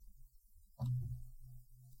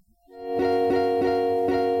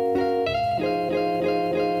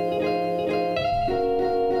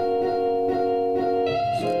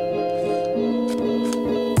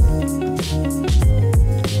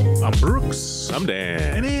I'm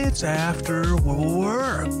Dan. And it's after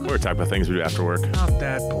work. We're talking about things we do after work. Not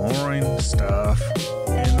that boring stuff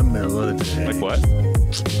in the middle of the day. Like what?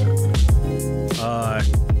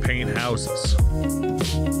 Paint houses.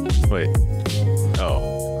 Wait.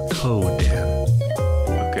 Oh. Code, Dan.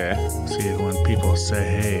 Okay. See, when people say,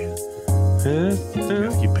 hey,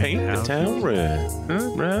 You paint the town red.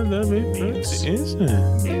 Red, that Means- is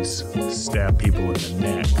it? means stab people in the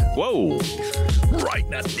neck. Whoa. Right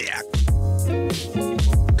in the neck.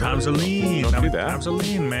 Times are lean. Don't do that. Times are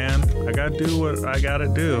lean, man. I gotta do what I gotta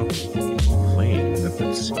do. Lane. If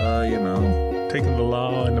it's, taking the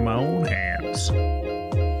law into my own hands.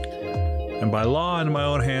 And by law into my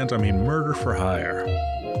own hands, I mean murder for hire.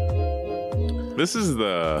 This is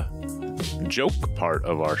the joke part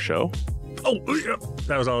of our show. Oh, yeah.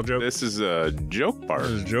 That was all jokes. This is a joke part.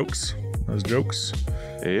 That was jokes. That was jokes.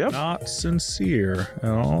 Yep. Not sincere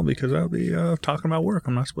at all because I'll be talking about work.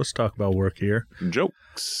 I'm not supposed to talk about work here.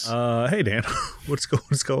 Jokes. Hey, Dan. What's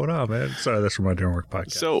going on, man? Sorry, that's from my During Work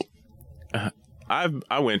podcast. So,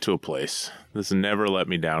 I went to a place that's never let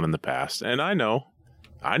me down in the past, and I know,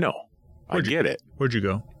 I get it. Where'd you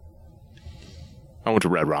go? I went to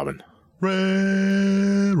Red Robin.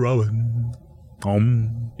 Red Robin.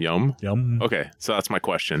 Yum. Yum. Okay, so that's my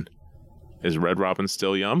question. Is Red Robin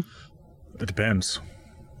still yum? It depends.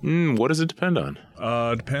 What does it depend on?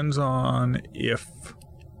 Depends on if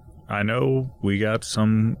I know we got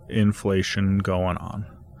some inflation going on.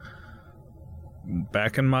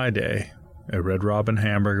 Back in my day, a Red Robin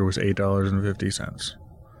hamburger was $8.50.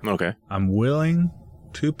 Okay. I'm willing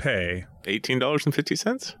to pay.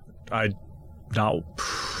 $18.50?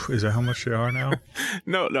 Is that how much they are now?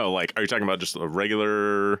 No, like, are you talking about just a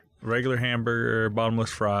regular Regular hamburger,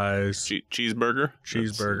 bottomless fries, cheeseburger?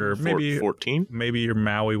 cheeseburger, That's maybe 14? maybe your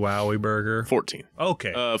Maui Wowie burger. 14.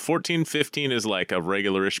 Okay. 14, 15 is like a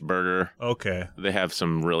regular-ish burger. Okay. They have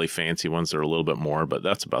some really fancy ones that are a little bit more, but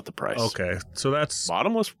that's about the price. Okay. So that's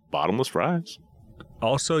Bottomless fries.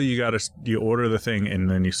 also you order the thing and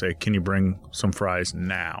then you say, "Can you bring some fries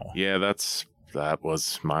now?" Yeah, that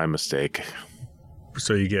was my mistake.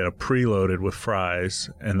 So you get a preloaded with fries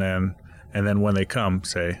and then when they come,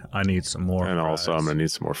 say, "I need some more." And fries. also, I'm gonna need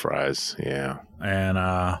some more fries. Yeah. And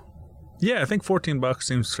yeah, I think $14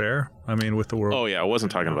 seems fair. I mean, with the world. Oh yeah, I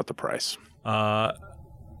wasn't talking about the price.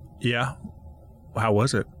 Yeah. How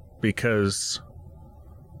was it? Because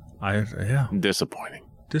Disappointing.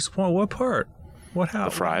 disappointed. What part? What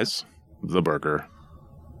happened? The fries, the burger,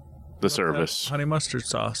 the service. Honey mustard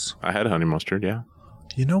sauce. I had honey mustard. Yeah,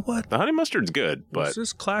 You know what? the honey mustard's good, Was but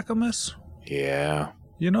this Clackamas? yeah,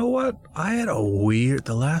 You know what? I had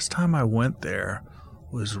the last time I went there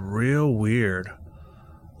was real weird.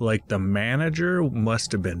 Like the manager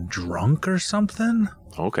must have been drunk or something.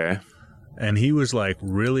 okay. And he was like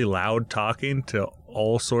really loud talking to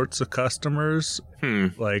all sorts of customers,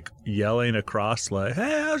 like yelling across like,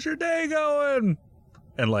 "Hey, how's your day going?"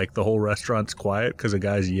 And like the whole restaurant's quiet because the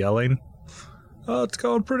guy's yelling. "Oh, it's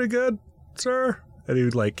going pretty good, sir." And he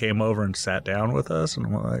like came over and sat down with us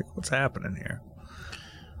and we're like, "What's happening here?"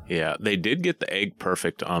 Yeah, they did get the egg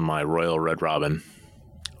perfect on my Royal Red Robin.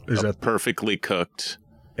 Is that Perfectly cooked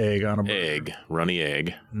egg on a burger? egg, runny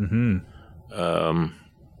egg. Mm-hmm.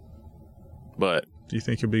 But Do you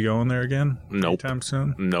think you'll be going there again? Nope. Anytime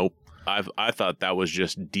soon? nope. I thought that was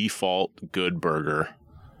just default good burger.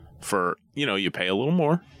 For you pay a little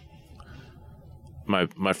more.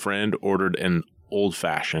 My friend ordered an old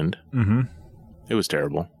fashioned. Mm-hmm. It was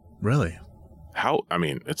terrible. Really? How? I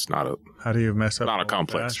mean, it's not a How do you mess up? not a old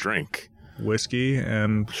complex fashioned? drink. Whiskey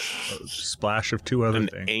and a splash of two other An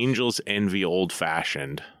things. Angel's Envy old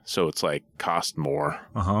fashioned, so it's like cost more,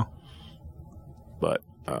 Uh-huh. but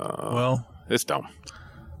Well, it's dumb.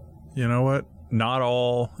 you know what? Not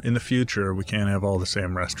all in the future. We can't have all the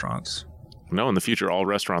same restaurants. No, in the future, all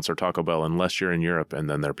restaurants are Taco Bell unless you're in Europe, and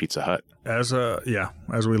then they're Pizza Hut. As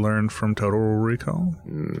we learned from Total Recall.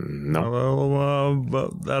 No,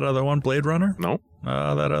 But that other one, Blade Runner. no,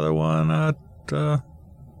 That other one,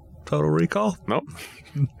 Total Recall. no.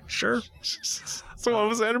 Sure. So what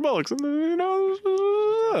was Sandra Bullock's?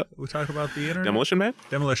 We talk about the internet. Demolition Man.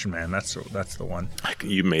 Demolition Man. That's the one.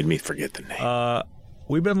 You made me forget the name.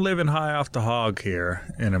 We've been living high off the hog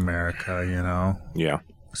here in America, you know. Yeah.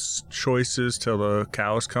 Choices till the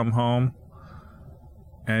cows come home.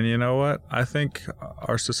 And you know what? I think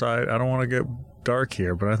our society, I don't want to get dark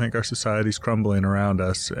here, but I think our society's crumbling around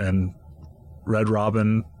us, and Red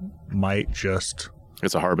Robin might just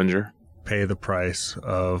It's a harbinger. pay the price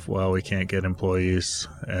of, well, we can't get employees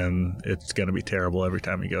and it's going to be terrible every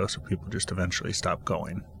time you go, so people just eventually stop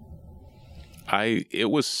going. It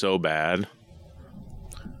was so bad.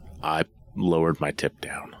 I lowered my tip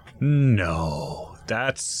down. No,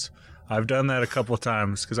 I've done that a couple of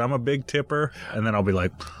times because I'm a big tipper, and then I'll be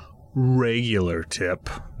like, regular tip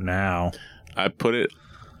now. I put it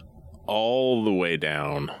all the way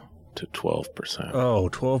down to 12%. Oh,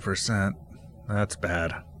 12%. That's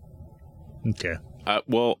bad. Okay.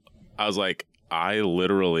 Well, I was like, I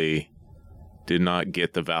literally did not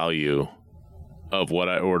get the value of what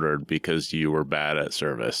I ordered because you were bad at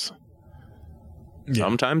service. Yeah.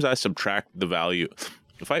 Sometimes I subtract the value.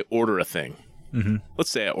 If I order a thing, let's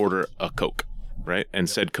say I order a Coke, right? And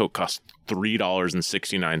said Coke costs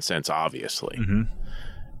 $3.69, obviously.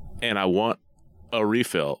 And I want a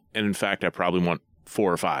refill. And in fact, I probably want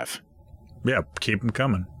 4 or 5. Yeah, keep them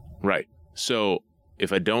coming. Right. So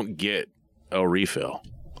if I don't get a refill,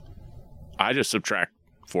 I just subtract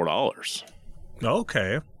 $4.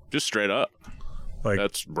 Okay. Just straight up. Like,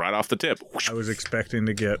 that's right off the tip. I was expecting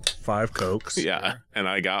to get 5 Cokes. Yeah, and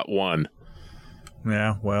I got 1.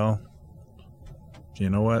 Yeah, well,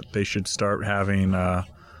 you know what? They should start having...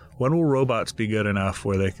 when will robots be good enough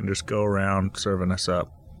where they can just go around serving us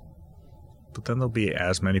up? But then there'll be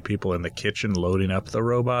as many people in the kitchen loading up the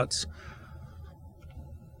robots.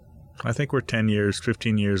 I think we're 10 years,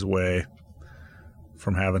 15 years away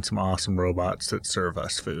from having some awesome robots that serve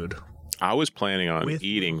us food. I was planning on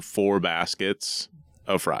eating 4 baskets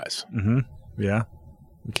of fries. Yeah.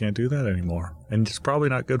 We can't do that anymore. And it's probably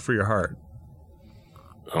not good for your heart.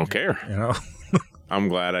 I don't care. You know? I'm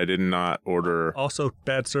glad I did not order. Also,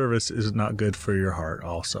 bad service is not good for your heart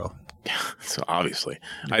also. So obviously.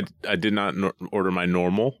 I did not order my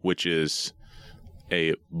normal, which is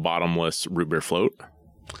a bottomless root beer float.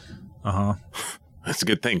 That's a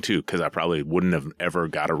good thing, too, because I probably wouldn't have ever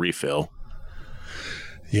got a refill.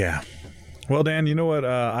 Yeah. Well, Dan, you know what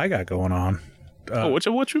I got going on? What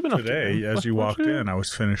you been up to? Today, as you walked in, I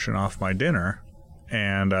was finishing off my dinner,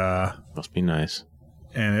 and must be nice.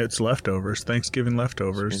 And it's leftovers, Thanksgiving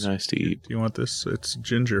leftovers. Must be nice to eat. Do you want this? It's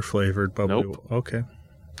ginger flavored bubbly. Nope. Okay.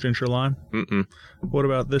 Ginger lime? Mm-mm. What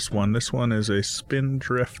about this one? This one is a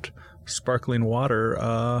Spindrift sparkling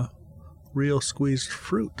water, real squeezed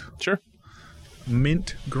fruit. Sure.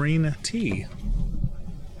 Mint green tea.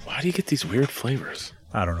 Why do you get these weird flavors?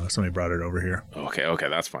 I don't know. Somebody brought it over here. Okay,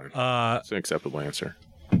 that's fine. It's an acceptable answer.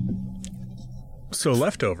 So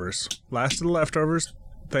leftovers. Last of the leftovers.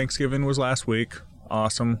 Thanksgiving was last week.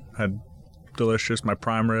 Awesome. Had delicious. My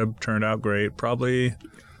prime rib turned out great. Probably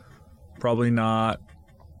not.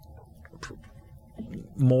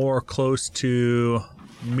 More close to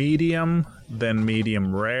medium than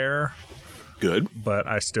medium rare. Good. But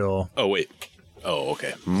I still... Oh, wait. Oh,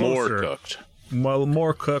 okay. More cooked. Well,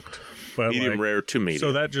 more cooked. But medium rare to medium.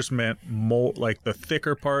 So that just meant like the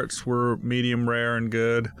thicker parts were medium rare and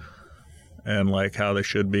good, and like how they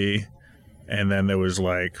should be, and then there was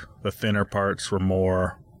like the thinner parts were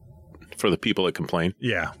more for the people that complain.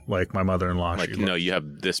 Yeah, like my mother-in-law. Like, no, you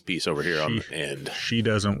have this piece over here on the end. She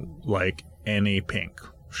doesn't like any pink.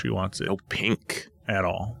 She wants it no pink at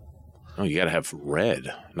all. Oh, you got to have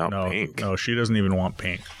red, not pink. No, she doesn't even want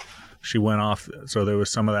pink. She went off, so there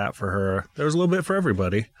was some of that for her. There was a little bit for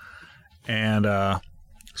everybody. And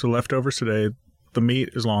so leftovers today, the meat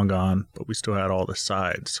is long gone, but we still had all the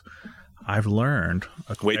sides. I've learned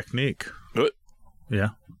a technique. What? Yeah.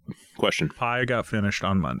 Question. Pie got finished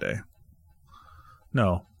on Monday.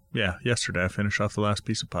 No. Yeah, yesterday I finished off the last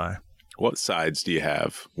piece of pie. What sides do you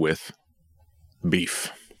have with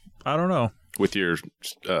beef? I don't know. With your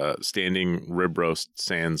standing rib roast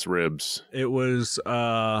sans ribs? It was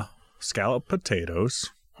scalloped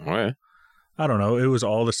potatoes. Okay. I don't know. It was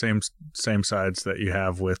all the same sides that you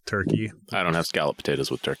have with turkey. I don't have scalloped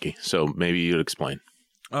potatoes with turkey, so maybe you'd explain.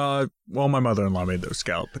 Well, my mother-in-law made those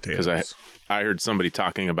scalloped potatoes. Because I heard somebody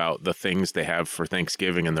talking about the things they have for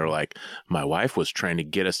Thanksgiving, and they're like, my wife was trying to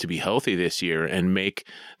get us to be healthy this year and make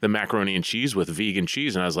the macaroni and cheese with vegan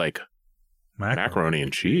cheese. And I was like, macaroni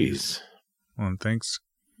and cheese? Well,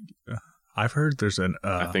 I've heard there's an...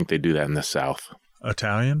 I think they do that in the South.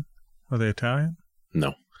 Italian? Are they Italian?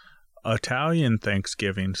 No. Italian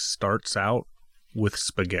Thanksgiving starts out with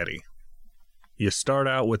spaghetti. You start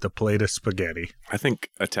out with a plate of spaghetti. I think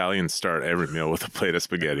Italians start every meal with a plate of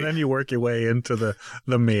spaghetti. And then you work your way into the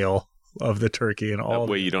meal of the turkey and all.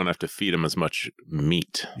 That way you don't have to feed them as much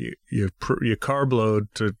meat. You carb load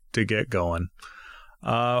to get going.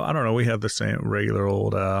 I don't know. We had the same regular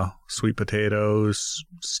old sweet potatoes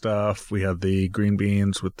stuff. We had the green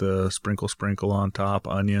beans with the sprinkle on top,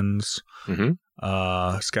 onions,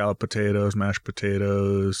 scalloped potatoes, mashed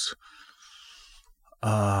potatoes.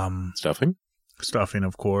 Stuffing,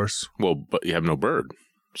 of course. Well, but you have no bird,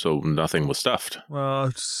 so nothing was stuffed. Well,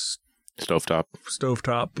 it's stovetop.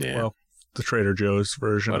 Yeah. Well, the Trader Joe's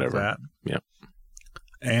version of that. Yep.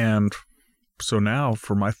 And so now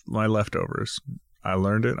for my leftovers, I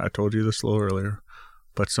learned it. I told you this a little earlier,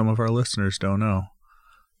 but some of our listeners don't know.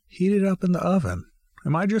 Heat it up in the oven.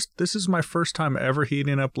 This is my first time ever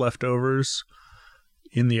heating up leftovers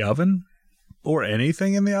in the oven or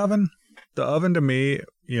anything in the oven. The oven to me,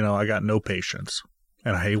 I got no patience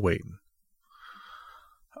and I hate waiting.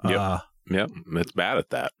 Yep. It's bad at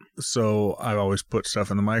that. So I always put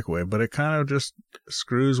stuff in the microwave, but it kind of just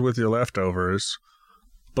screws with your leftovers.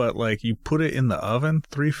 But like you put it in the oven,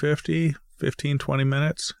 350, 15, 20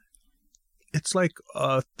 minutes. It's like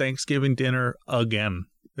a Thanksgiving dinner again.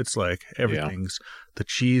 It's like everything's, the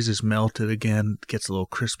cheese is melted again, gets a little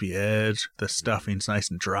crispy edge, the stuffing's nice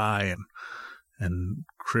and dry and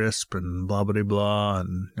crisp and blah, blah, blah,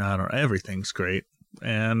 and I don't know, everything's great.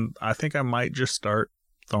 And I think I might just start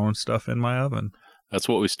throwing stuff in my oven. That's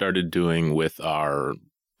what we started doing with our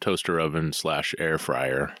toaster oven / air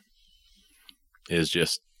fryer, is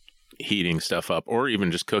just heating stuff up or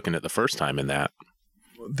even just cooking it the first time in that.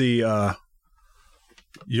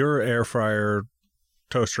 Your air fryer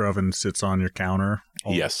toaster oven sits on your counter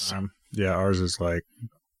all the time. Yeah, ours is like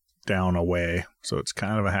down away, so it's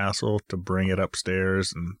kind of a hassle to bring it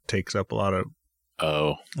upstairs and takes up a lot of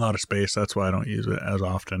space. That's why I don't use it as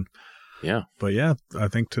often. Yeah. But yeah, I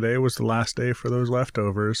think today was the last day for those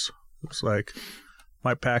leftovers. It's like,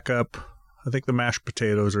 might pack up. I think the mashed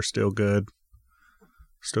potatoes are still good.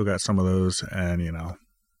 Still got some of those, and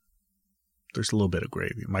there's a little bit of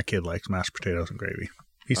gravy. My kid likes mashed potatoes and gravy.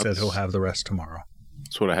 He says he'll have the rest tomorrow.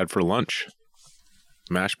 That's what I had for lunch.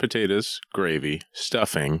 Mashed potatoes, gravy,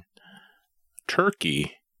 stuffing,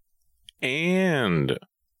 turkey, and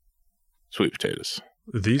sweet potatoes.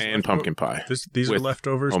 And pumpkin pie. These are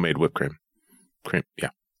leftovers? Homemade whipped cream. Yeah.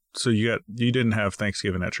 So you didn't have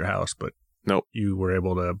Thanksgiving at your house, but nope. You were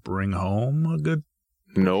able to bring home a good...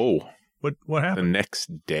 No. What happened? The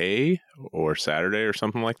next day or Saturday or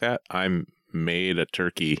something like that, I made a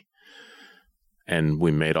turkey and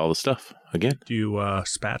we made all the stuff again. Do you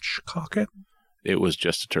spatchcock it? It was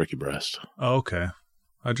just a turkey breast. Oh, okay.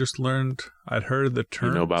 I just learned, I'd heard the term.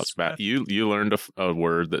 You know about you learned a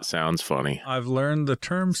word that sounds funny. I've learned the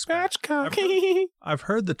term spatchcock. I've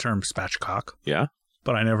heard the term spatchcock. Yeah?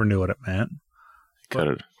 But I never knew what it meant. Cut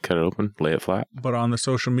it open, lay it flat. But on the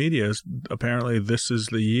social medias, apparently this is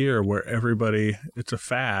the year where it's a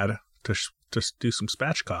fad to do some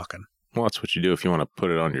spatchcocking. Well, that's what you do if you want to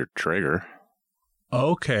put it on your Traeger.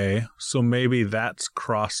 Okay, so maybe that's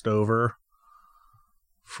crossed over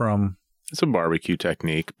from... It's a barbecue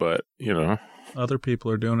technique, but, other people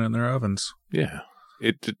are doing it in their ovens. Yeah.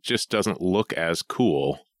 It just doesn't look as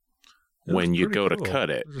cool when you go to cut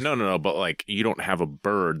it. No, but like you don't have a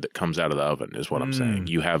bird that comes out of the oven is what I'm saying.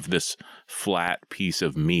 You have this flat piece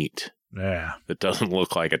of meat. Yeah. That doesn't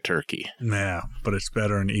look like a turkey. Yeah, but it's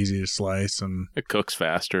better and easy to slice. And it cooks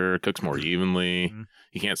faster, it cooks more evenly. Mm-hmm.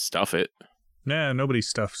 You can't stuff it. Nah, nobody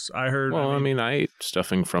stuffs. I ate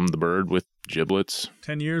stuffing from the bird with giblets.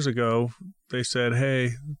 10 years ago, they said,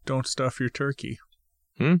 hey, don't stuff your turkey.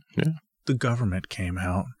 Yeah. The government came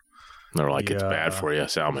out. They're like, it's bad for you,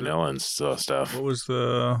 salmonella and stuff. What's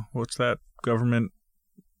that government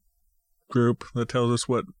group that tells us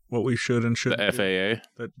what we should and shouldn't do? The FAA?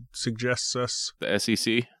 That suggests us. The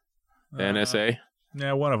SEC? The NSA?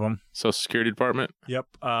 Yeah, one of them. Social Security Department? Yep.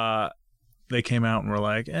 They came out and were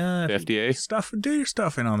like, FDA? Do your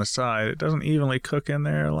stuffing on the side. It doesn't evenly cook in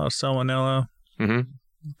there. A lot of salmonella. Mm-hmm.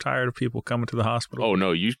 I'm tired of people coming to the hospital. Oh,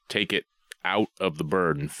 no. You take it out of the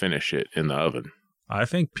bird and finish it in the oven. I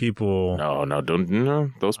think people...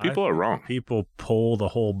 No. Those people are wrong. People pull the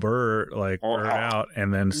whole bird out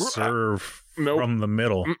and then serve from the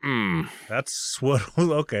middle. Mm-mm. That's what...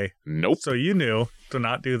 Okay. Nope. So you knew to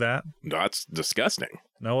not do that? That's disgusting.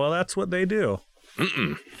 No, well, that's what they do.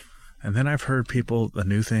 Mm-mm. And then I've heard the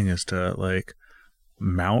new thing is to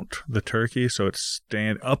mount the turkey so it's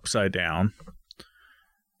stand upside down,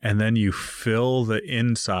 and then you fill the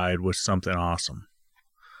inside with something awesome,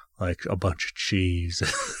 like a bunch of cheese,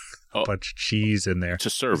 bunch of cheese in there to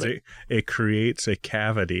serve it. It creates a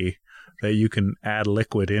cavity that you can add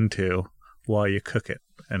liquid into while you cook it,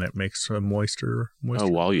 and it makes a moisture.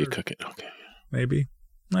 While you cook it, okay, maybe.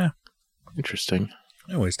 Yeah, interesting.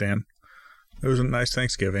 Anyways, Dan. It was a nice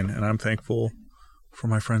Thanksgiving, and I'm thankful for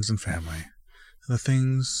my friends and family. The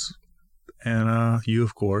things, and you,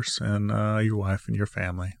 of course, and your wife and your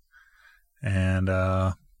family. And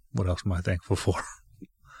what else am I thankful for?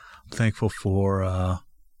 I'm thankful for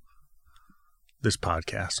this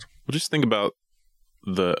podcast. Well, just think about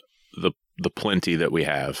the plenty that we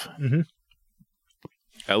have. Mm-hmm.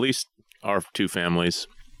 At least our two families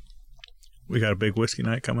We got a big whiskey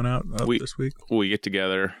night coming out this week. We get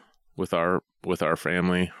together with our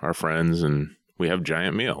family, our friends, and we have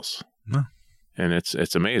giant meals. No. And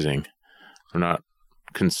it's amazing. We're not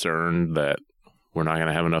concerned that we're not going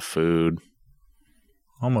to have enough food.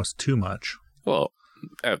 Almost too much. Well,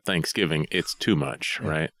 at Thanksgiving, it's too much,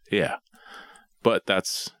 right? Yeah. But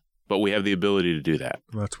we have the ability to do that.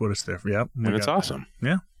 That's what it's there for. Yep. And it's awesome.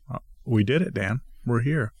 That. Yeah. We did it, Dan. We're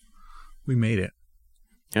here. We made it.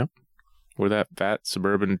 Yep. We're that fat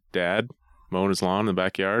suburban dad mowing his lawn in the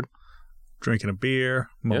backyard. Drinking a beer,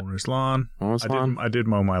 mowing his lawn. I did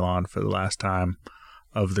mow my lawn for the last time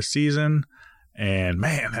of the season. And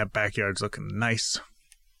man, that backyard's looking nice.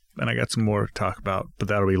 And I got some more to talk about, but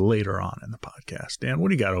that'll be later on in the podcast. Dan, what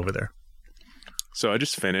do you got over there? So I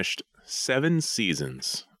just finished 7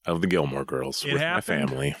 seasons of the Gilmore Girls with my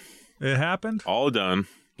family. It happened? All done.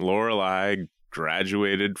 Lorelai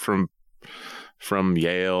graduated from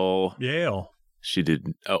Yale. Yale. She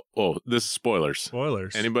did. Oh, this is spoilers.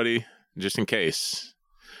 Spoilers. Anybody, just in case.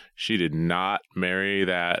 She did not marry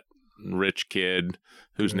that rich kid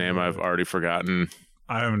whose name I've already forgotten.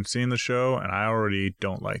 I haven't seen the show, and I already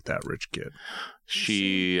don't like that rich kid.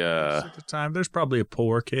 At the time, there's probably a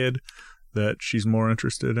poor kid that she's more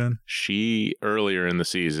interested in. She, earlier in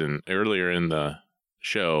the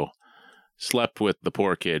show, slept with the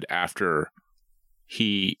poor kid after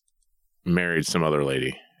he married some other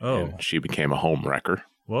lady. Oh. And she became a home wrecker.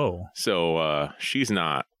 Whoa. So she's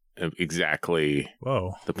not exactly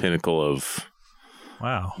the pinnacle of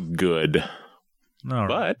good. All right.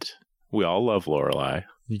 But we all love Lorelai.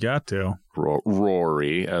 You got to.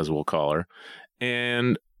 Rory, as we'll call her.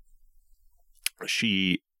 And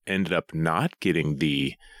she ended up not getting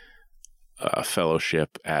the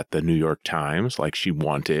fellowship at the New York Times like she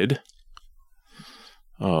wanted.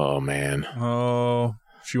 Oh, man. Oh,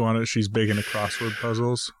 she's big into crossword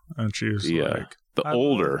puzzles. And she was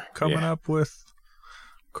coming up with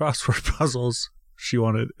crossword puzzles she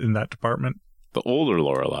wanted in that department. The older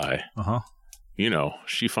Lorelai. Uh-huh.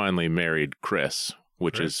 She finally married Chris,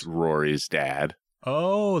 which is Rory's dad.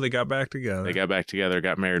 Oh, they got back together.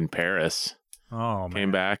 Got married in Paris. Oh, man.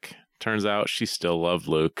 Came back. Turns out she still loved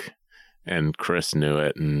Luke, and Chris knew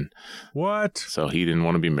it. And what? So he didn't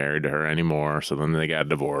want to be married to her anymore. So then they got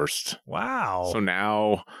divorced. Wow. So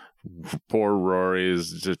now poor Rory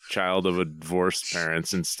is a child of a divorced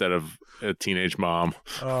parents instead of a teenage mom.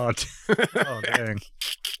 Oh dang.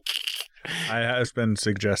 I has been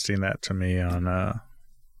suggesting that to me on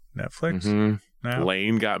Netflix. Mm-hmm. Now.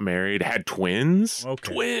 Lane got married, had twins.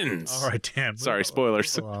 Okay. Twins. All right, Dan. Sorry,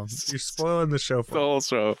 spoilers. You're spoiling the show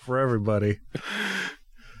for everybody.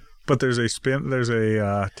 But there's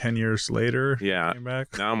a 10 years later. Yeah. Came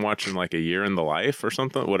back. Now I'm watching like A Year in the Life or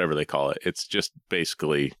something, whatever they call it. It's just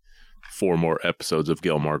basically 4 more episodes of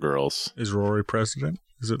Gilmore Girls. Is Rory president?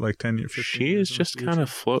 Is it like 10 years? She is just kind of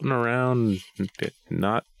floating around,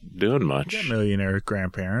 not doing much. You got millionaire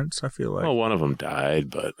grandparents, I feel like. Well, one of them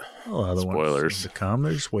died, but spoilers to come.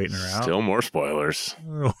 They're just waiting around. Still more spoilers.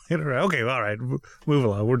 Okay, all right. Move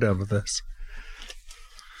along. We're done with this.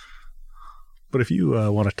 But if you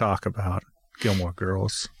want to talk about Gilmore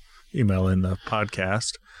Girls, email in the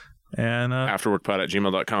podcast and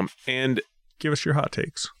afterworkpod@gmail.com and give us your hot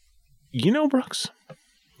takes. Brooks,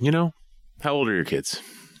 how old are your kids?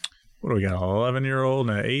 What do we got? An 11-year-old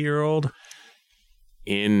and an 8-year-old?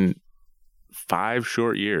 In 5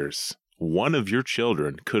 short years, one of your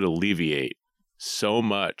children could alleviate so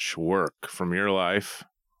much work from your life.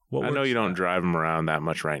 I know you don't drive them around that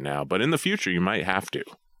much right now, but in the future, you might have to.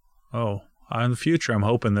 Oh, in the future, I'm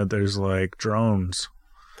hoping that there's like drones.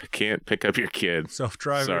 I can't pick up your kid.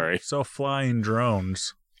 Self-flying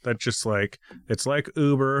drones. That just it's like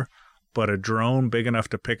Uber, but a drone big enough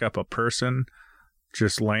to pick up a person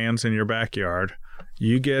just lands in your backyard.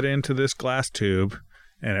 You get into this glass tube,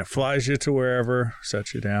 and it flies you to wherever,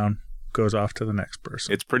 sets you down, goes off to the next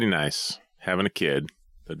person. It's pretty nice having a kid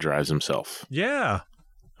that drives himself. Yeah.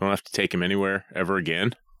 I don't have to take him anywhere ever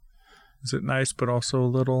again. Is it nice, but also a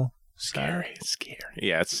little scary?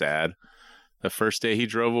 Yeah, it's sad. The first day he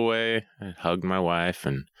drove away, I hugged my wife,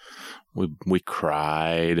 and we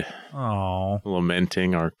cried. Oh,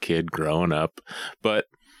 lamenting our kid growing up. But,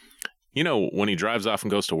 when he drives off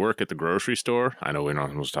and goes to work at the grocery store, I know we're not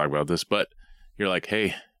supposed to talk about this, but you're like,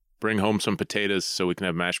 hey, bring home some potatoes so we can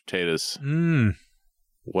have mashed potatoes.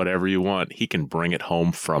 Whatever you want. He can bring it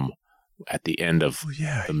home from at the end of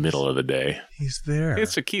the middle of the day. He's there.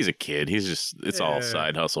 He's a kid. It's all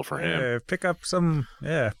side hustle for him. Pick me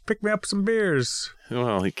up some beers.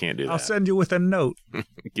 Well, he can't do that. I'll send you with a note.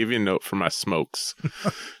 Give you a note for my smokes.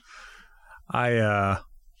 I,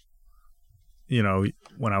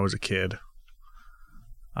 when I was a kid,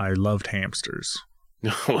 I loved hamsters.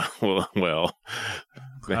 well,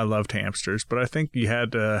 I loved hamsters, but I think you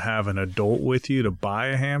had to have an adult with you to buy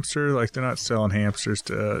a hamster. Like, they're not selling hamsters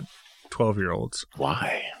to 12-year-olds.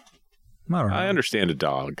 Why? I don't know. I understand a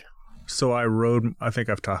dog. So I think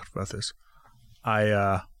I've talked about this.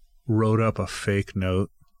 I wrote up a fake note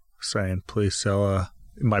saying, please sell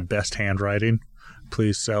in my best handwriting,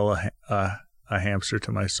 please sell a hamster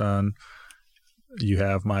to my son. You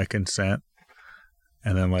have my consent.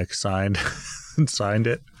 And then like signed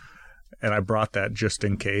it. And I brought that just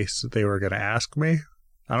in case they were going to ask me.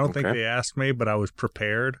 I don't think they asked me, but I was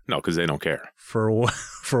prepared. No, because they don't care. For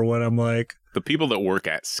when I'm like... The people that work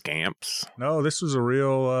at Scamps. No, this was a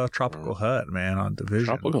real Tropical Hut, man, on Division.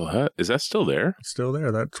 Tropical Hut? Is that still there? It's still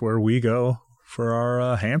there. That's where we go for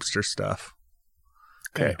our hamster stuff.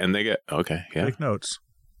 Okay, and they get... Okay, yeah. Take notes.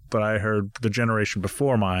 But I heard the generation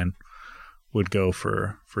before mine would go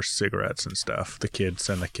for cigarettes and stuff.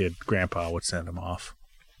 Grandpa would send them off.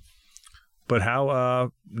 But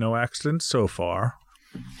how, no accidents so far.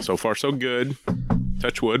 So far, so good.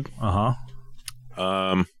 Touch wood.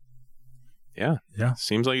 Yeah.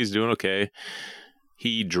 Seems like he's doing okay.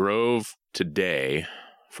 He drove today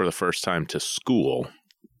for the first time to school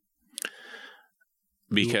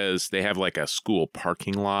because they have like a school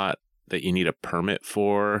parking lot that you need a permit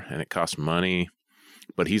for, and it costs money.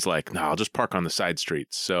 But he's like, no, I'll just park on the side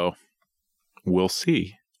streets. So we'll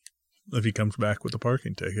see. If he comes back with a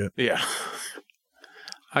parking ticket. Yeah.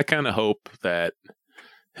 I kind of hope that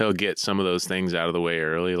he'll get some of those things out of the way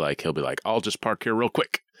early. Like he'll be like, I'll just park here real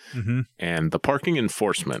quick. Mm-hmm. And the parking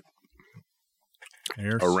enforcement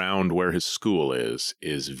around where his school is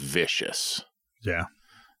vicious. Yeah.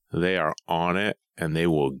 They are on it and they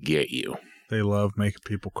will get you. They love making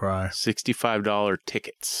people cry. $65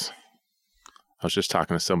 tickets. I was just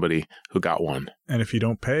talking to somebody who got one. And if you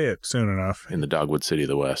don't pay it soon enough... In the Dogwood City of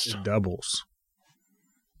the West. It doubles.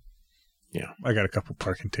 Yeah. I got a couple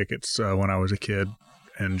parking tickets when I was a kid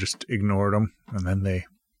and just ignored them. And then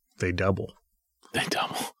they double. They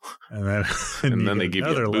double. And then, they give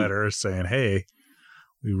you another letter saying, hey,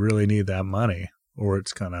 we really need that money. Or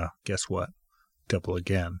it's going to, guess what? Double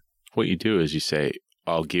again. What you do is you say,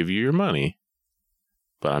 I'll give you your money,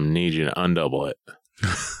 but I need you to undouble it.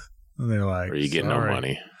 And they're like, or you get no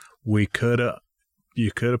money. You could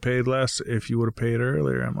have paid less if you would have paid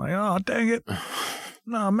earlier. I'm like, oh, dang it.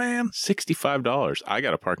 No, man. $65. I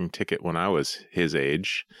got a parking ticket when I was his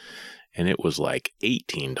age, and it was like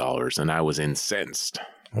 $18, and I was incensed.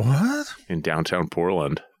 What? In downtown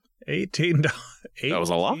Portland. $18. That was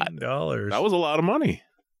a lot. That was a lot of money.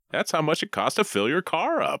 That's how much it cost to fill your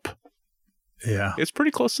car up. Yeah. It's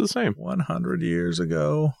pretty close to the same. 100 years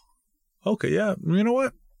ago. Okay, yeah. You know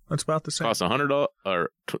what? That's about the same. Cost $100 or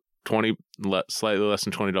 $20, slightly less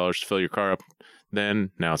than $20 to fill your car up.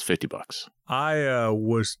 Then now it's $50. I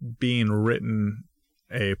was being written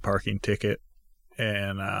a parking ticket,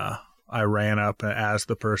 and I ran up as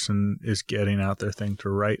the person is getting out their thing to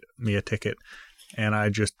write me a ticket, and I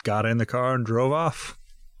just got in the car and drove off.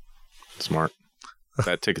 Smart.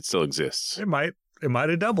 That ticket still exists. It might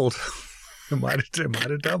have doubled. It might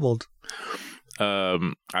have doubled.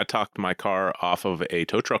 I talked my car off of a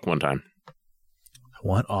tow truck one time.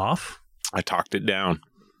 What, off? I talked it down.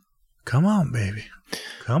 Come on, baby.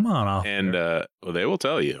 Come on off. And well, they will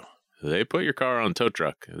tell you. They put your car on a tow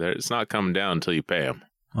truck. It's not coming down until you pay them.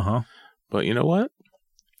 Uh-huh. But you know what?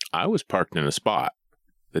 I was parked in a spot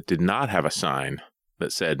that did not have a sign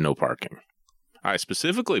that said no parking. I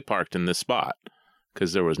specifically parked in this spot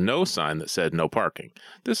because there was no sign that said no parking.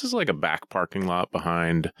 This is like a back parking lot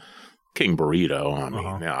behind King Burrito. I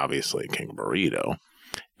mean, obviously King Burrito.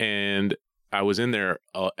 And I was in there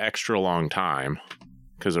an extra long time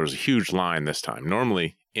because there was a huge line this time.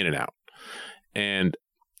 Normally in and out. And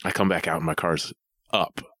I come back out and my car's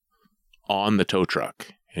up on the tow truck.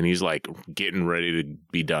 And he's like getting ready to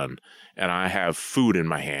be done. And I have food in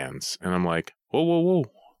my hands. And I'm like, whoa, whoa, whoa.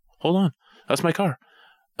 Hold on. That's my car.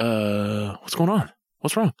 What's going on?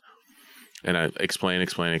 What's wrong? And I explain.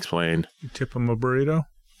 You tip him a burrito?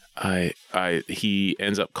 He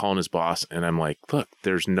ends up calling his boss, and I'm like, look,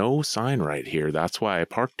 there's no sign right here. That's why I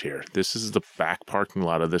parked here. This is the back parking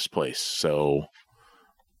lot of this place. So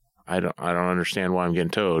I don't understand why I'm getting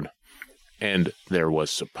towed. And there was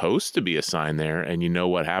supposed to be a sign there, and you know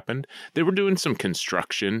what happened? They were doing some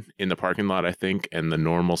construction in the parking lot, I think, and the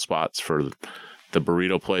normal spots for the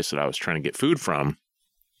burrito place that I was trying to get food from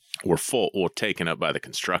were taken up by the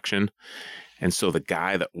construction. And so the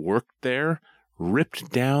guy that worked there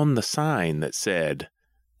ripped down the sign that said,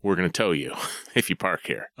 we're going to tow you if you park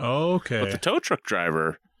here. Okay. But the tow truck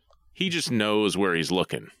driver, he just knows where he's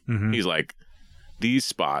looking. Mm-hmm. He's like, these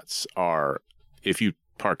spots are, if you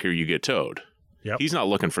park here, you get towed. Yep. He's not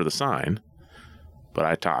looking for the sign,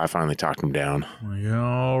 but I finally talked him down.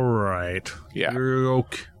 All right. Yeah. You're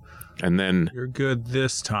okay. And then You're good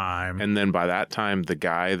this time. And then by that time, the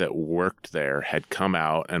guy that worked there had come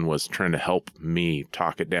out and was trying to help me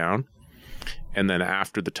talk it down. And then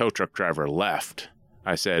after the tow truck driver left,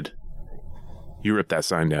 I said, "You ripped that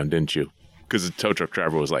sign down, didn't you?" Because the tow truck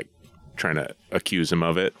driver was like trying to accuse him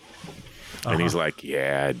of it. And he's like,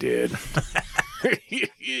 "Yeah, I did."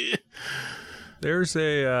 There's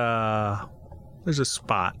a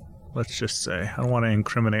spot, let's just say. I don't want to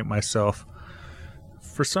incriminate myself.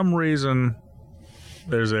 For some reason,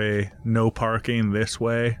 there's a no parking this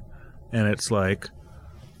way, and it's like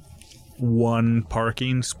one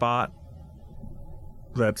parking spot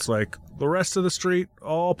that's like the rest of the street,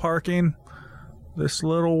 all parking. This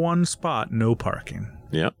little one spot, no parking.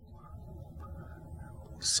 Yep.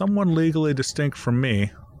 Someone legally distinct from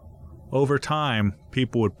me, over time,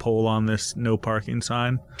 people would pull on this no parking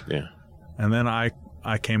sign. Yeah. And then I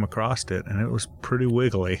came across it, and it was pretty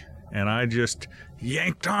wiggly. And I just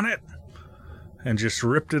yanked on it and just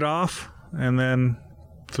ripped it off and then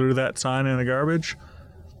threw that sign in the garbage.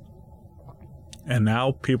 And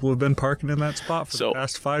now people have been parking in that spot for the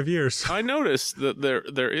past 5 years. I noticed that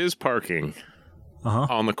there is parking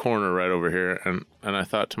on the corner right over here. And I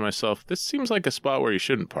thought to myself, this seems like a spot where you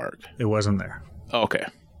shouldn't park. It wasn't there. Okay.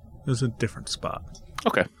 It was a different spot.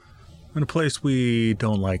 Okay. In a place we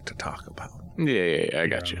don't like to talk about. Yeah, I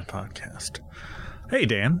got you. On the podcast. Hey,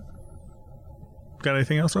 Dan. Got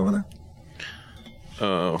anything else over there?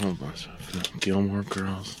 Hold on. Gilmore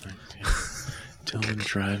Girls. Dylan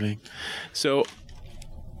driving. So,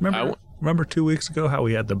 remember 2 weeks ago how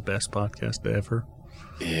we had the best podcast ever?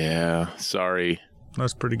 Yeah. Sorry. That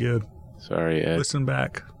was pretty good. Sorry, Ed. Listen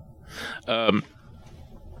back. I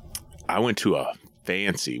went to a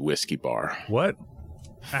fancy whiskey bar. What?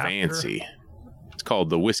 Fancy. It's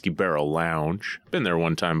called the Whiskey Barrel Lounge. Been there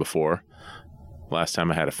one time before. Last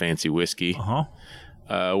time I had a fancy whiskey.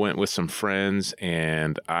 Went with some friends,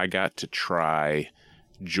 and I got to try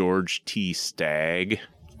George T. Stagg,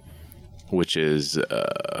 which is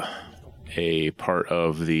a part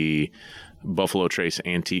of the Buffalo Trace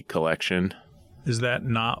Antique Collection. Is that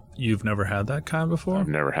not, you've never had that kind before? I've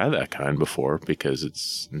never had that kind before because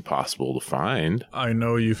it's impossible to find. I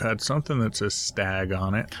know you've had something that says Stagg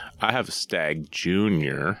on it. I have a Stagg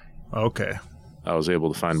Junior. Okay. I was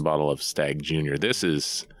able to find a bottle of Stagg Junior. This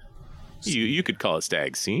is, you could call it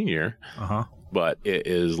Stagg Senior, but it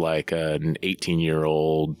is like an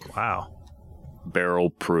 18-year-old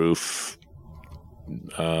barrel-proof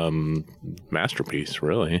masterpiece,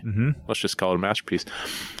 really. Let's just call it a masterpiece.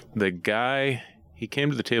 The guy, he came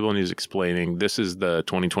to the table and he was explaining, this is the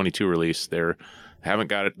 2022 release. They haven't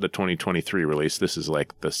got it, the 2023 release. This is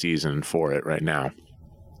like the season for it right now.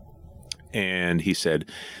 And he said,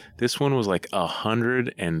 this one was like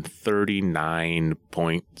 139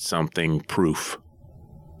 point something proof.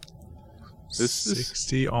 This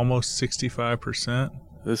 60, almost 65%.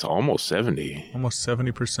 This is almost 70. Almost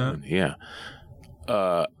 70%. Yeah.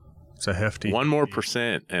 It's a hefty. 1 more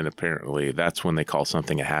percent, and apparently that's when they call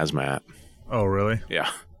something a hazmat. Oh, really? Yeah.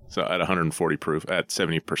 So at 140 proof, at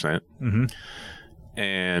 70%.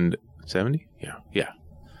 And 70? Yeah.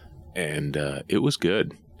 And it was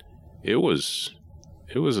good. It was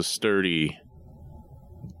a sturdy,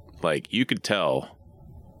 like, you could tell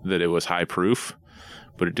that it was high proof,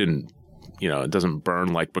 but it didn't, it doesn't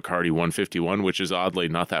burn like Bacardi 151, which is oddly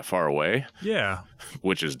not that far away. Yeah.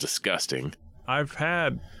 Which is disgusting.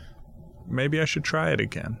 Maybe I should try it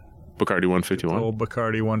again. Bacardi 151? Old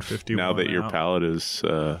Bacardi 151. Now that your palate is...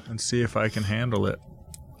 and see if I can handle it.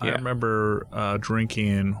 Yeah. I remember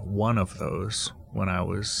drinking one of those when I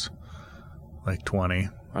was like 20.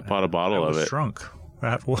 I bought a bottle of it. Drunk.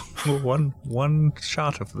 I had one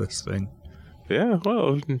shot of this thing. Yeah,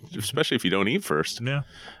 well, especially if you don't eat first. Yeah.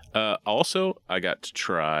 Also, I got to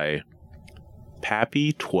try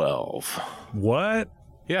Pappy 12. What?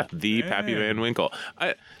 Yeah, the Pappy Van Winkle.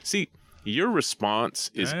 See, your response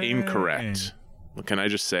is incorrect. Can I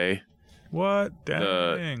just say? What?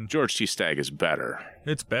 Dang. George T. Stagg is better.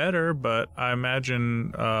 It's better, but I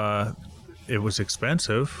imagine it was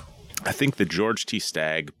expensive. I think the George T.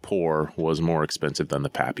 Stagg pour was more expensive than the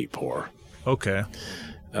Pappy pour. Okay.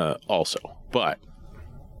 Also, but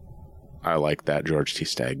I like that George T.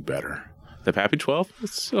 Stagg better. The Pappy 12,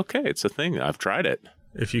 it's okay. It's a thing. I've tried it.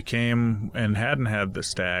 If you came and hadn't had the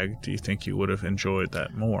Stagg, do you think you would have enjoyed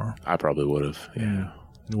that more? I probably would have. Yeah.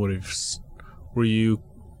 Were you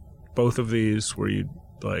both of these? Were you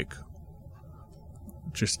like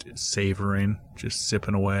just savoring, just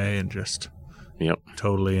sipping away, and just Yep.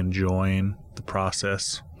 Totally enjoying the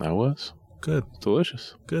process. I was. Good.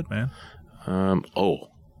 Delicious. Good, man.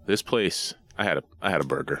 This place, I had a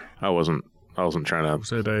burger. I wasn't trying to.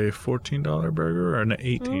 Was it a $14 burger or an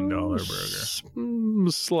 $18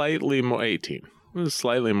 burger? Slightly more, 18. It was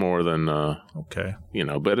slightly more than okay.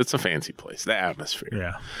 But it's a fancy place. The atmosphere.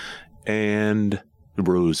 Yeah. And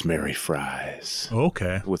rosemary fries.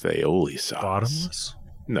 Okay. With aioli sauce. Bottomless?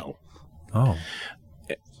 No. Oh.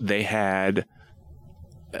 They had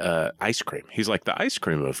ice cream. He's like, the ice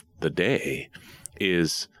cream of the day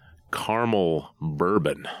is caramel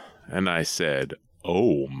bourbon. And I said,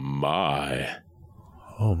 oh my.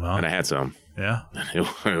 Oh my. And I had some. Yeah. It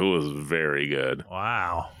was very good.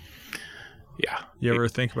 Wow. Yeah. You ever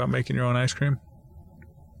think about making your own ice cream?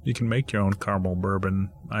 You can make your own caramel bourbon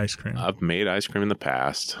ice cream. I've made ice cream in the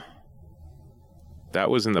past. That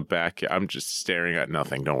was in the back. I'm just staring at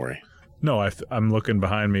nothing. Don't worry. No, I'm looking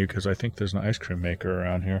behind me because I think there's an ice cream maker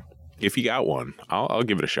around here. If you got one, I'll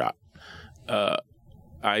give it a shot.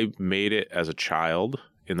 I made it as a child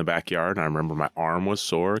in the backyard, and I remember my arm was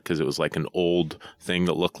sore because it was like an old thing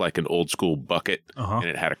that looked like an old school bucket, and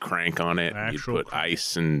it had a crank on it. You put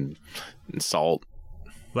ice and salt.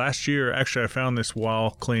 Last year, actually, I found this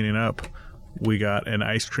while cleaning up. We got an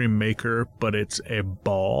ice cream maker, but it's a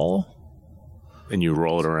ball. And you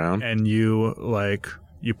roll it around? And you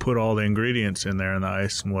put all the ingredients in there and the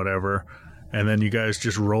ice and whatever, and then you guys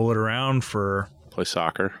just roll it around for... Play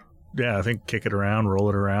soccer? Yeah, I think kick it around, roll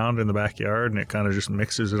it around in the backyard, and it kind of just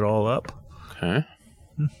mixes it all up. Okay.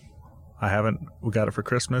 We got it for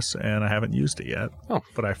Christmas, and I haven't used it yet. Oh.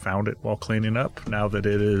 But I found it while cleaning up, now that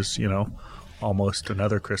it is, almost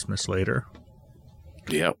another Christmas later.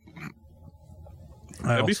 Yep.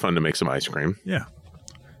 That'd be fun to make some ice cream. Yeah.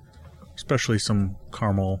 Especially some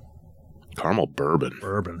caramel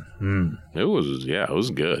bourbon. It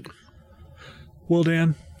was good. Well,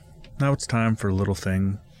 Dan, now it's time for a little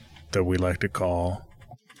thing that we like to call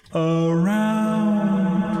Around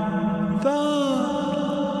the...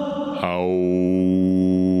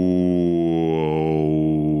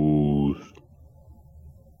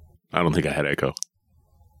 I don't think I had echo.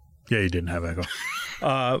 Yeah, you didn't have echo.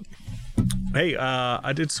 Hey,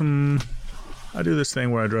 I do this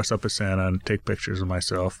thing where I dress up as Santa and take pictures of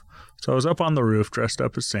myself. So I was up on the roof dressed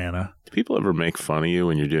up as Santa. Do people ever make fun of you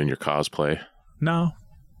when you're doing your cosplay? No.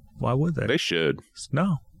 Why would they? They should.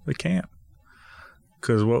 No, they can't.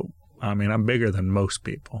 Because I'm bigger than most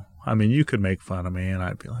people. You could make fun of me and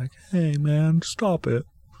I'd be like, hey, man, stop it.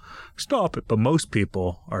 Stop it. But most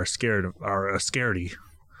people are scaredy.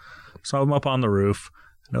 So I'm up on the roof.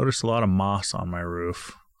 I noticed a lot of moss on my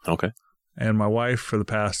roof. Okay. And my wife, for the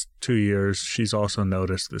past 2 years, she's also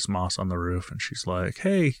noticed this moss on the roof. And she's like,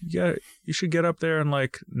 hey, you should get up there and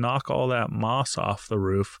knock all that moss off the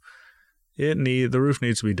roof. The roof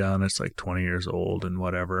needs to be done. It's 20 years old and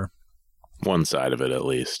whatever. One side of it, at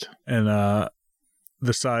least. And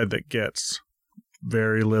the side that gets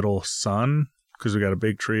very little sun, because we got a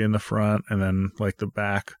big tree in the front, and then the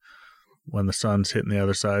back when the sun's hitting the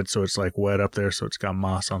other side, so it's wet up there, so it's got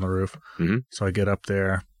moss on the roof. Mm-hmm. So I get up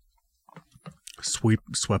there,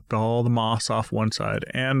 swept all the moss off one side,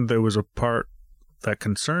 and there was a part that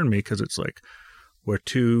concerned me because it's where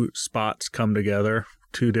two spots come together,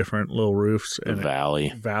 two different little roofs, and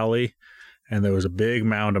valley, and there was a big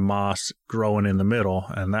mound of moss growing in the middle,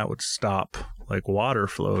 and that would stop water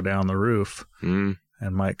flow down the roof and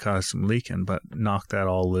might cause some leaking, but knocked that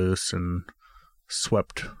all loose and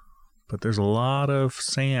swept. But there's a lot of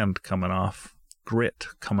sand grit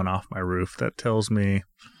coming off my roof. That tells me,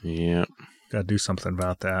 got to do something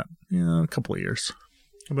about that. A couple of years.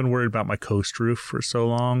 I've been worried about my coast roof for so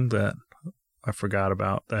long that I forgot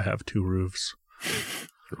about that I have two roofs.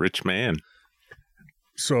 Rich man.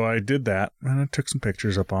 So I did that, and I took some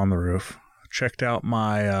pictures up on the roof. Checked out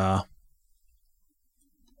my,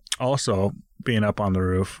 also being up on the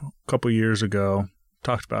roof a couple years ago,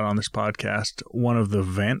 talked about on this podcast, one of the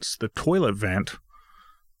vents, the toilet vent,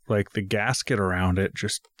 the gasket around it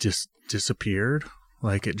just disappeared.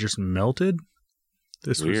 It just melted.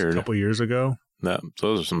 This was a couple years ago.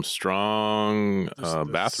 Those are some strong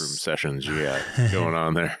bathroom sessions you got going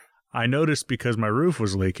on there. I noticed because my roof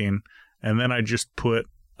was leaking, and then I just put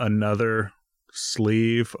another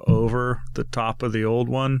sleeve over the top of the old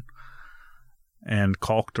one and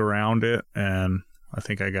caulked around it, and I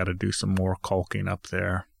think I got to do some more caulking up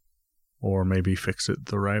there, or maybe fix it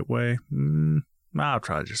the right way. I'll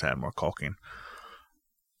try to just add more caulking.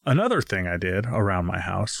 Another thing I did around my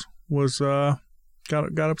house was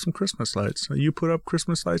got up some Christmas lights. You put up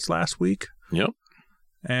Christmas lights last week. Yep.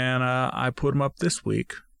 And I put them up this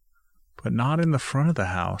week, but not in the front of the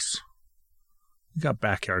house. You got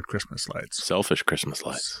backyard Christmas lights. Selfish Christmas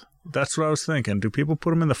lights. That's what I was thinking. Do people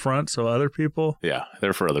put them in the front so other people? Yeah,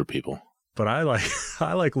 they're for other people. But I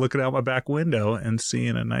like looking out my back window and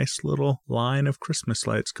seeing a nice little line of Christmas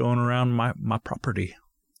lights going around my property.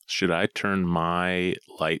 Should I turn my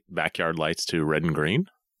backyard lights to red and green?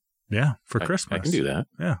 Yeah, for Christmas. I can do that.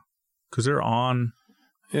 Yeah, because they're on.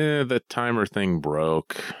 Yeah, the timer thing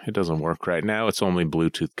broke. It doesn't work right now. It's only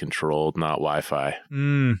Bluetooth controlled, not Wi-Fi.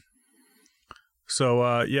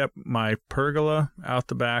 So, yep, my pergola out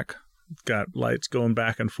the back got lights going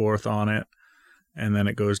back and forth on it, and then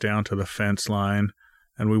it goes down to the fence line.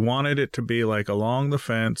 And we wanted it to be like along the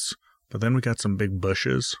fence, but then we got some big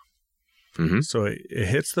bushes. Mm-hmm. So it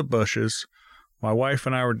hits the bushes. My wife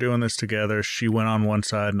and I were doing this together. She went on one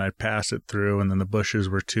side and I'd pass it through, and then the bushes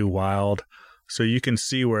were too wild. So you can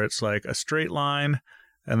see where it's like a straight line,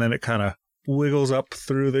 and then it kind of wiggles up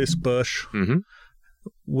through this bush,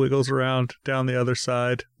 wiggles around down the other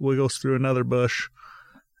side, wiggles through another bush,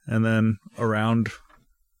 and then around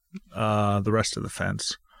the rest of the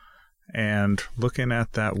fence. And looking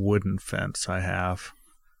at that wooden fence I have,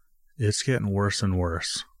 it's getting worse and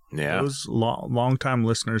worse. Yeah. Those long-time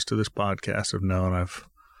listeners to this podcast have known I've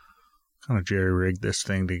kind of jerry-rigged this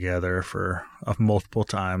thing together for multiple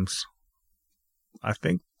times. I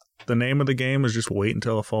think the name of the game is just wait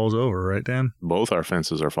until it falls over, right, Dan? Both our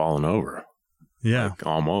fences are falling over. Yeah. Like,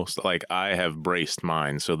 almost. Like, I have braced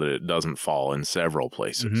mine so that it doesn't fall in several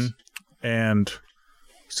places. Mm-hmm. And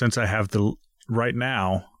since I have right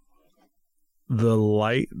now,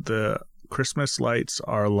 the Christmas lights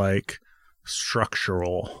are like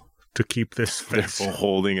structural to keep this fence. They're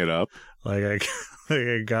holding it up. Like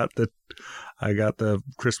I got the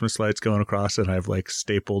Christmas lights going across, and I've like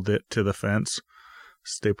stapled it to the fence.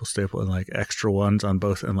 Staple, and like extra ones on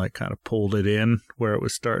both, and like kind of pulled it in where it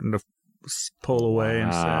was starting to pull away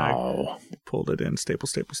and sag. Pulled it in,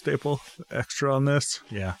 staple, extra on this.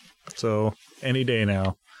 Yeah. So any day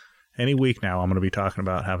now, any week now, I'm going to be talking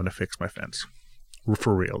about having to fix my fence.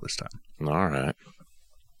 For real this time. All right.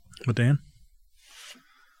 But Dan?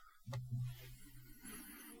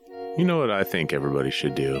 You know what I think everybody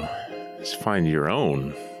should do? Is find your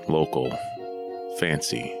own local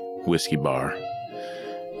fancy whiskey bar.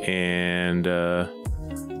 And,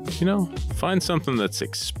 find something that's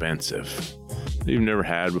expensive that you've never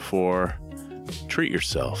had before. Treat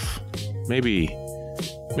yourself. Maybe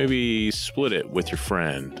split it with your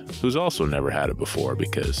friend who's also never had it before,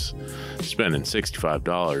 because spending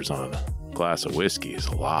 $65 on a glass of whiskey is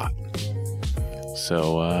a lot.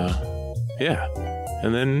 So, yeah.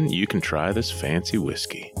 And then you can try this fancy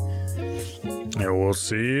whiskey. And we'll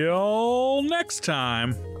see you all next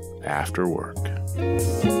time. After work.